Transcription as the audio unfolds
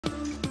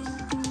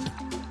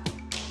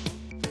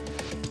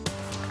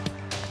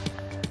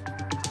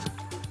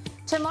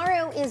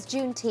Tomorrow is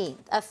Juneteenth,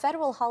 a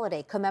federal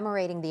holiday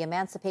commemorating the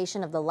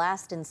emancipation of the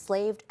last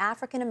enslaved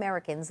African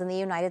Americans in the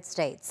United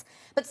States.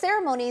 But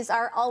ceremonies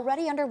are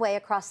already underway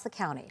across the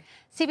county.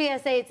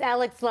 CBS 8's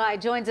Alex Lai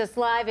joins us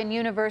live in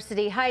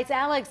University Heights.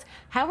 Alex,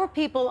 how are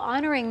people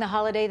honoring the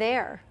holiday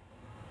there?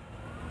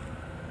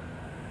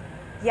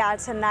 Yeah,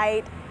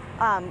 tonight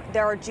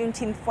there are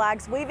Juneteenth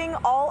flags waving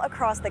all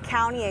across the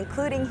county,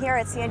 including here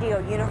at San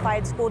Diego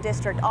Unified School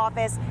District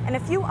office, and a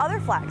few other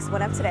flags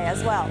went up today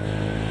as well.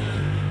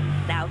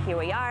 Now here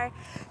we are,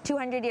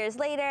 200 years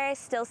later,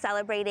 still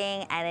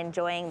celebrating and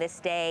enjoying this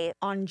day.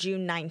 On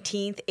June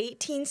 19th,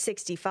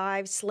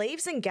 1865,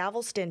 slaves in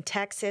Galveston,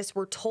 Texas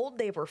were told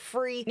they were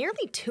free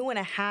nearly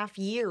 2.5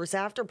 years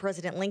after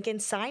President Lincoln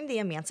signed the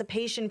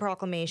Emancipation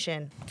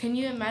Proclamation. Can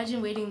you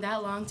imagine waiting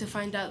that long to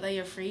find out that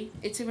you're free?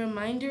 It's a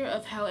reminder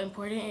of how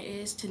important it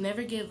is to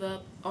never give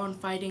up on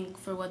fighting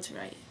for what's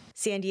right.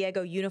 San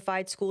Diego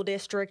Unified School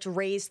District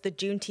raised the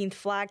Juneteenth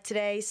flag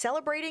today,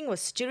 celebrating with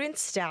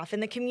students, staff,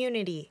 and the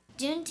community.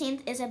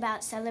 Juneteenth is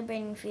about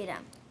celebrating freedom.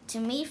 To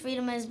me,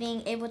 freedom is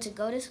being able to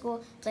go to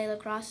school, play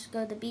lacrosse,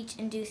 go to the beach,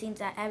 and do things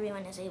that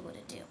everyone is able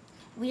to do.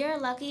 We are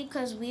lucky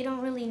because we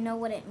don't really know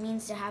what it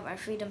means to have our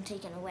freedom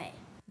taken away.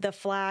 The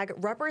flag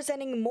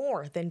representing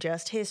more than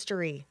just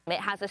history. It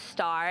has a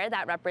star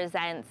that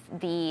represents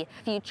the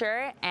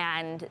future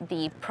and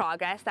the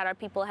progress that our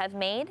people have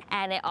made.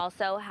 And it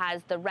also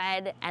has the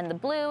red and the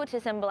blue to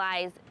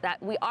symbolize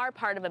that we are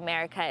part of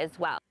America as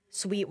well.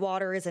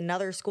 Sweetwater is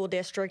another school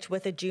district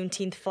with a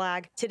Juneteenth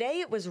flag.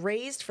 Today it was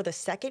raised for the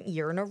second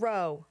year in a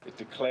row. It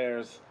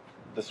declares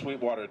the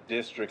Sweetwater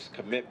district's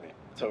commitment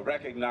to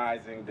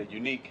recognizing the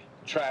unique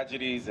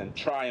tragedies and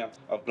triumphs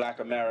of Black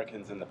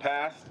Americans in the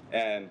past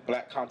and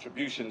Black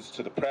contributions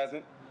to the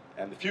present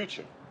and the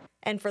future.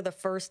 And for the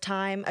first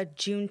time, a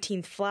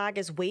Juneteenth flag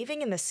is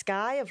waving in the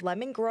sky of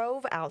Lemon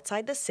Grove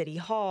outside the City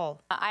Hall.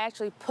 I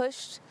actually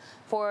pushed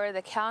for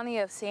the County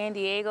of San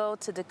Diego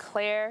to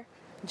declare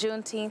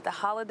Juneteenth a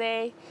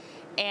holiday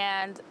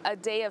and a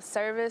day of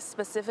service,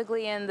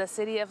 specifically in the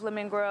city of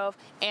Lemon Grove.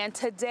 And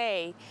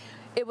today,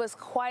 it was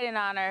quite an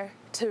honor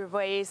to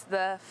raise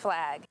the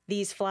flag.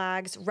 These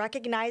flags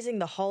recognizing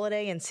the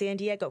holiday in San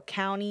Diego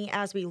County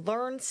as we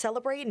learn,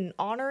 celebrate, and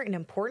honor an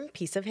important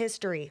piece of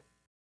history.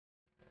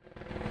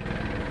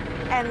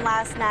 And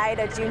last night,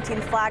 a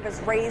Juneteenth flag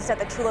was raised at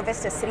the Chula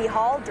Vista City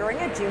Hall during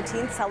a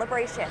Juneteenth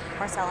celebration.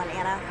 Marcella and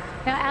Anna.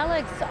 Now,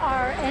 Alex,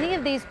 are any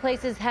of these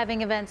places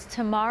having events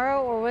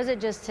tomorrow, or was it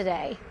just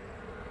today?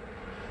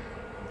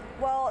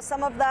 Well,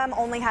 some of them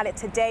only had it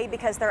today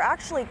because they're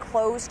actually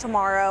closed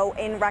tomorrow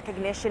in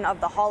recognition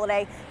of the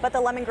holiday. But the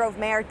Lemon Grove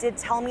mayor did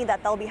tell me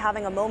that they'll be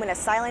having a moment of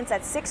silence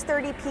at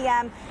 6:30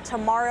 p.m.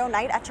 tomorrow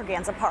night at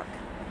Treganza Park.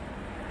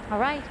 All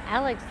right,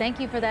 Alex, thank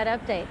you for that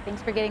update.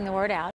 Thanks for getting the word out.